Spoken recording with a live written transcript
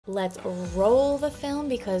let's roll the film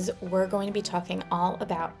because we're going to be talking all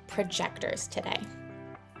about projectors today.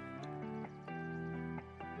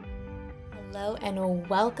 Hello and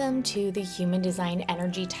welcome to the Human Design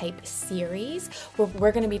Energy Type series, where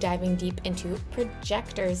we're going to be diving deep into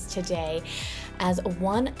projectors today as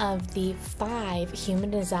one of the 5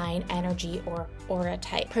 Human Design Energy or aura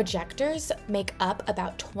type. Projectors make up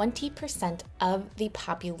about 20% of the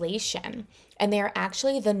population, and they are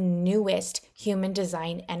actually the newest Human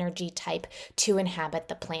Design Energy type to inhabit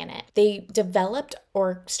the planet. They developed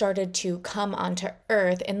or started to come onto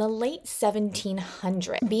Earth in the late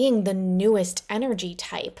 1700s, being the newest energy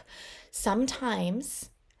type. Sometimes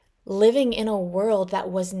living in a world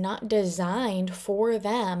that was not designed for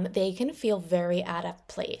them, they can feel very out of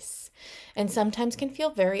place and sometimes can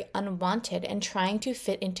feel very unwanted and trying to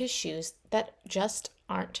fit into shoes that just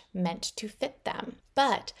aren't meant to fit them.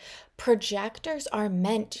 But projectors are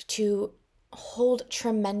meant to hold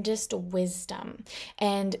tremendous wisdom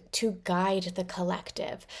and to guide the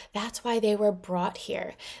collective. That's why they were brought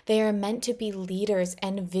here. They are meant to be leaders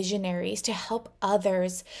and visionaries to help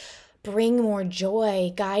others bring more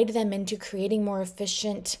joy, guide them into creating more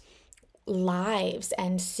efficient lives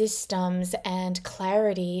and systems and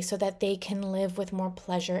clarity so that they can live with more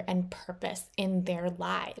pleasure and purpose in their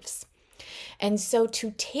lives. And so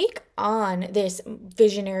to take on this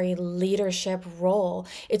visionary leadership role,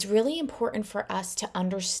 it's really important for us to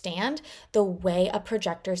understand the way a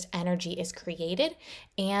projector's energy is created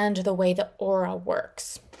and the way the aura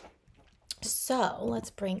works. So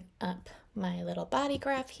let's bring up my little body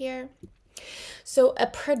graph here. So a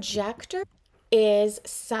projector is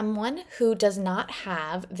someone who does not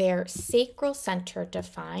have their sacral center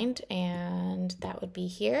defined, and that would be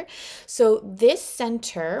here. So this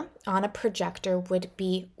center on a projector would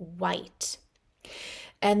be white,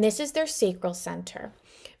 and this is their sacral center,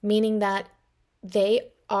 meaning that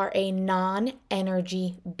they are a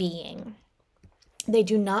non-energy being. They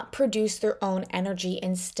do not produce their own energy.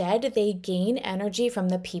 Instead, they gain energy from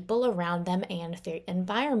the people around them and the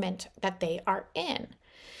environment that they are in.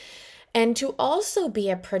 And to also be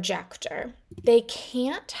a projector, they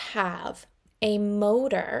can't have a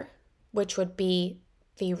motor, which would be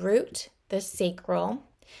the root, the sacral,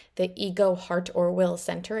 the ego, heart, or will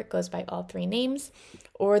center, it goes by all 3 names,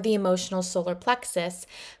 or the emotional solar plexus,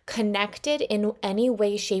 connected in any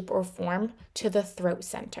way, shape, or form to the throat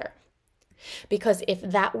center. Because if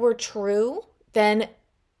that were true, then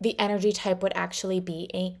the energy type would actually be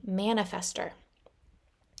a manifester.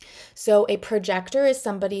 So a projector is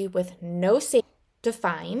somebody with no sacral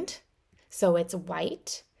defined, so it's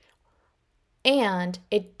white, and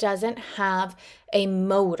it doesn't have a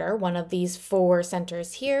motor, one of these 4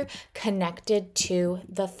 centers here, connected to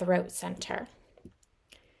the throat center.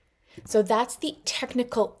 So that's the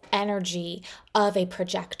technical energy of a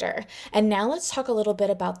projector. And now let's talk a little bit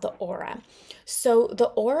about the aura. So the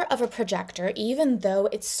aura of a projector, even though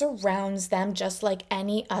it surrounds them just like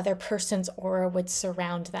any other person's aura would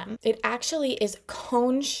surround them, it actually is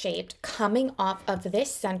cone-shaped coming off of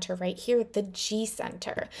this center right here, the G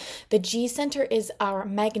center. The G center is our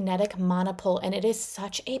magnetic monopole, and it is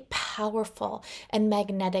such a powerful and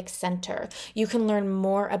magnetic center. You can learn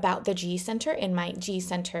more about the G center in my G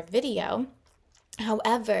center video.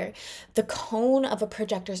 However, the cone of a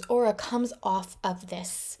projector's aura comes off of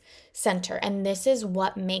this center, and this is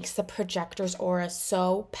what makes the projector's aura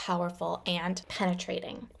so powerful and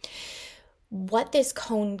penetrating. What this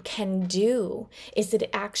cone can do is that it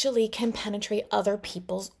actually can penetrate other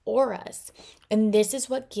people's auras. And this is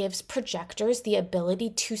what gives projectors the ability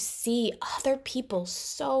to see other people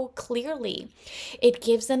so clearly. It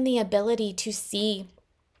gives them the ability to see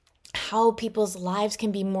how people's lives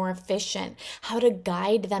can be more efficient, how to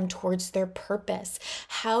guide them towards their purpose,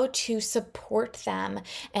 how to support them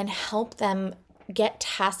and help them get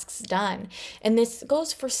tasks done. And this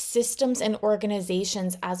goes for systems and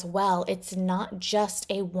organizations as well. It's not just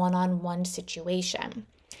a one-on-one situation.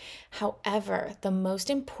 However, the most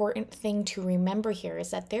important thing to remember here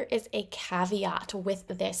is that there is a caveat with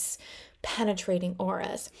this penetrating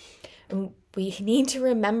auras. And we need to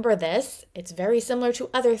remember this. It's very similar to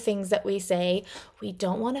other things that we say. We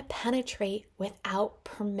don't want to penetrate without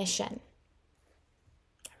permission.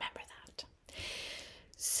 Remember that.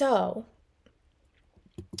 So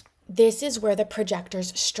this is where the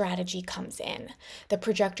projector's strategy comes in. The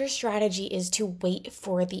projector's strategy is to wait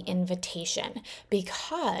for the invitation,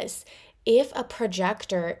 because if a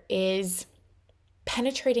projector is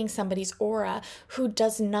penetrating somebody's aura who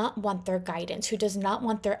does not want their guidance, who does not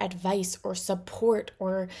want their advice or support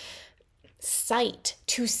or sight,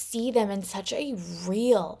 to see them in such a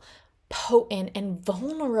real, potent, and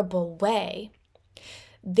vulnerable way,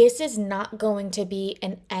 this is not going to be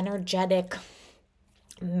an energetic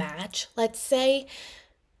match, let's say,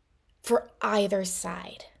 for either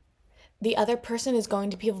side. The other person is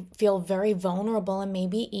going to feel very vulnerable and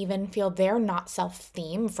maybe even feel their not self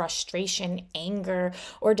theme, frustration, anger,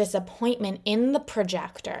 or disappointment in the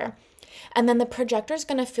projector. And then the projector is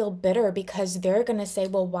going to feel bitter because they're going to say,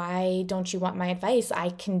 well, why don't you want my advice? I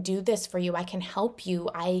can do this for you. I can help you.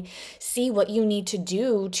 I see what you need to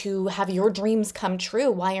do to have your dreams come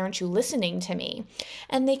true. Why aren't you listening to me?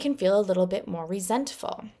 And they can feel a little bit more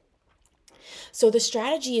resentful. So the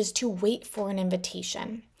strategy is to wait for an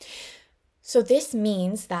invitation. So this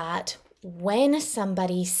means that when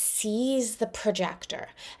somebody sees the projector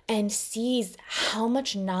and sees how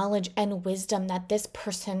much knowledge and wisdom that this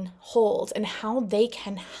person holds and how they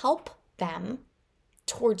can help them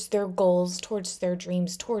towards their goals, towards their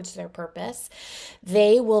dreams, towards their purpose,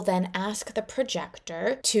 they will then ask the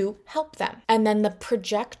projector to help them. And then the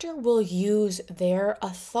projector will use their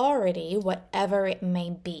authority, whatever it may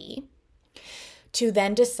be, to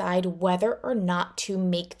then decide whether or not to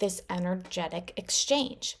make this energetic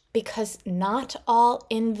exchange. Because not all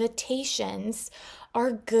invitations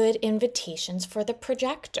are good invitations for the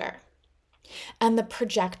projector. And the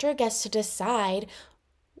projector gets to decide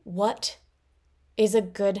what is a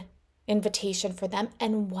good invitation for them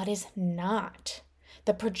and what is not.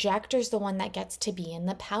 The projector is the one that gets to be in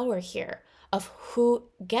the power here of who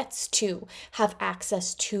gets to have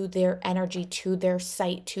access to their energy, to their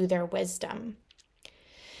sight, to their wisdom.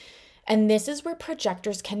 And this is where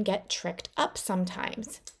projectors can get tricked up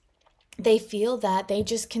sometimes. They feel that they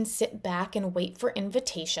just can sit back and wait for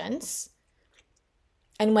invitations.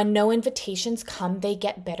 And when no invitations come, they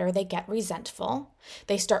get bitter, they get resentful.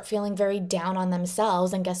 They start feeling very down on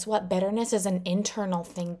themselves. And guess what? Bitterness is an internal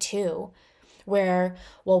thing too, where,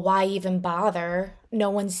 well, why even bother? No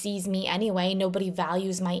one sees me anyway. Nobody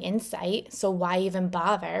values my insight. So why even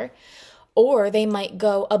bother? Or they might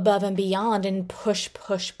go above and beyond and push,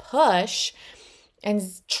 and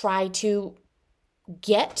try to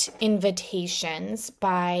get invitations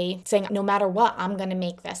by saying, no matter what, I'm going to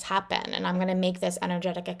make this happen and I'm going to make this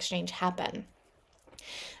energetic exchange happen.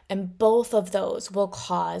 And both of those will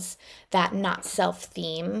cause that not self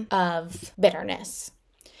theme of bitterness.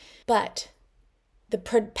 But the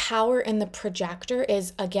power in the projector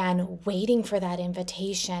is, again, waiting for that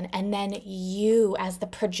invitation. And then you, as the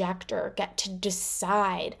projector, get to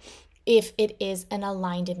decide if it is an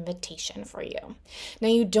aligned invitation for you. Now,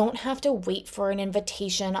 you don't have to wait for an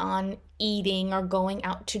invitation on eating or going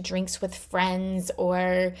out to drinks with friends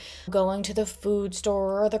or going to the food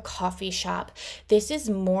store or the coffee shop. This is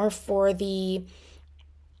more for the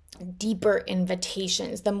deeper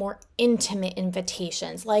invitations, the more intimate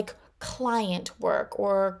invitations, like client work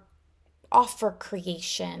or offer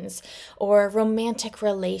creations or romantic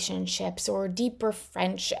relationships or deeper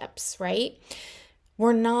friendships, right?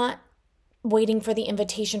 We're not waiting for the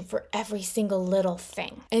invitation for every single little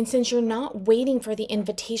thing. And since you're not waiting for the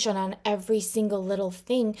invitation on every single little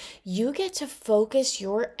thing, you get to focus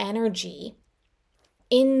your energy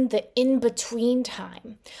in the in-between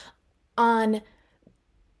time on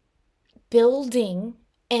building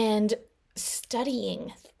and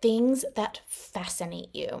studying things that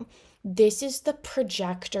fascinate you. This is the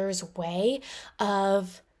projector's way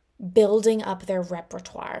of building up their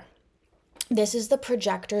repertoire. This is the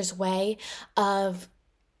projector's way of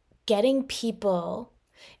getting people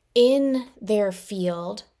in their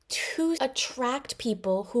field to attract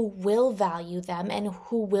people who will value them and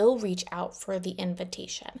who will reach out for the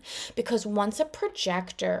invitation. Because once a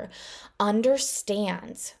projector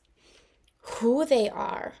understands who they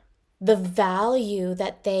are, the value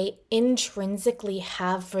that they intrinsically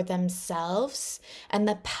have for themselves, and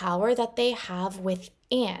the power that they have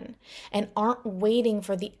within, and aren't waiting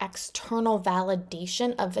for the external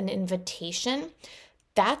validation of an invitation,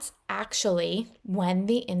 that's actually when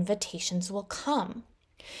the invitations will come.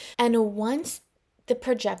 And once the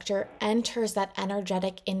projector enters that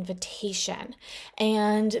energetic invitation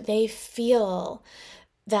and they feel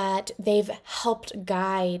that they've helped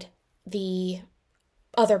guide the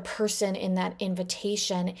other person in that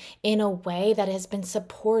invitation in a way that has been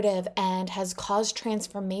supportive and has caused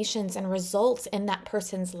transformations and results in that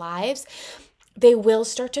person's lives, they will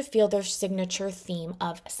start to feel their signature theme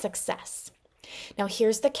of success. Now,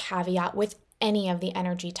 here's the caveat with any of the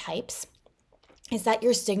energy types, is that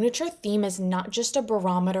your signature theme is not just a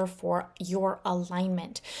barometer for your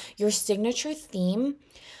alignment. Your signature theme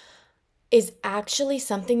is actually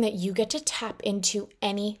something that you get to tap into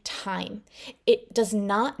any time. It does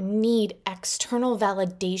not need external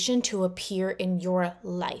validation to appear in your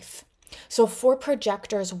life. So for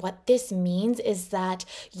projectors, what this means is that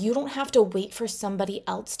you don't have to wait for somebody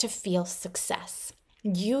else to feel success.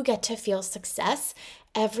 You get to feel success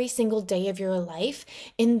every single day of your life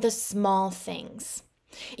in the small things.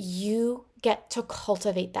 You get to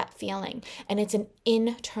cultivate that feeling, and it's an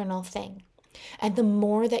internal thing. And the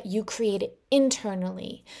more that you create it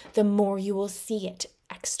internally, the more you will see it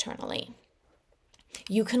externally.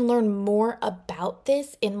 You can learn more about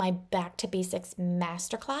this in my Back to Basics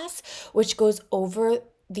Masterclass, which goes over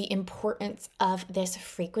the importance of this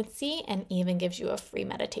frequency and even gives you a free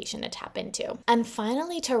meditation to tap into. And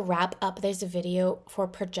finally, to wrap up this video for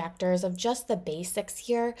projectors of just the basics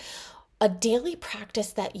here, a daily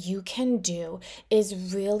practice that you can do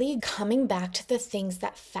is really coming back to the things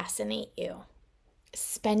that fascinate you,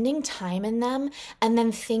 spending time in them, and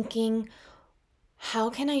then thinking,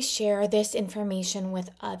 how can I share this information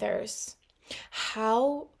with others?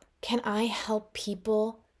 How can I help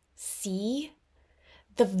people see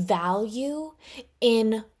the value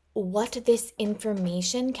in what this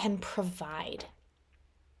information can provide?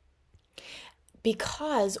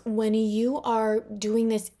 Because when you are doing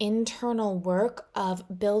this internal work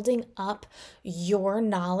of building up your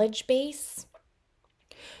knowledge base,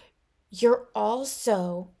 you're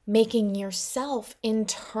also making yourself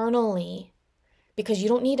internally, because you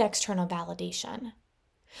don't need external validation,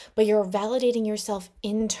 but you're validating yourself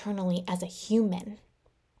internally as a human,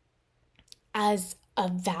 as a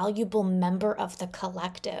valuable member of the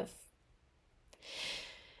collective.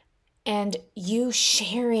 And you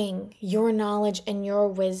sharing your knowledge and your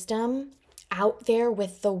wisdom out there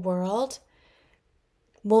with the world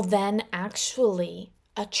will then actually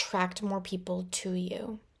attract more people to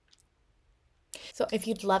you. So if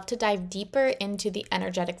you'd love to dive deeper into the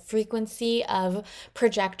energetic frequency of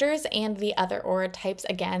projectors and the other aura types,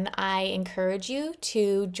 again, I encourage you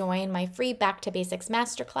to join my free Back to Basics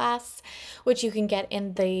Masterclass, which you can get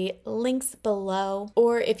in the links below.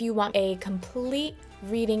 Or if you want a complete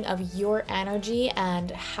reading of your energy and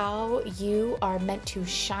how you are meant to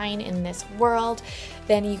shine in this world,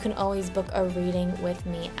 then you can always book a reading with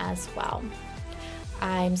me as well.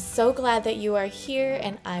 I'm so glad that you are here,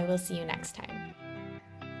 and I will see you next time.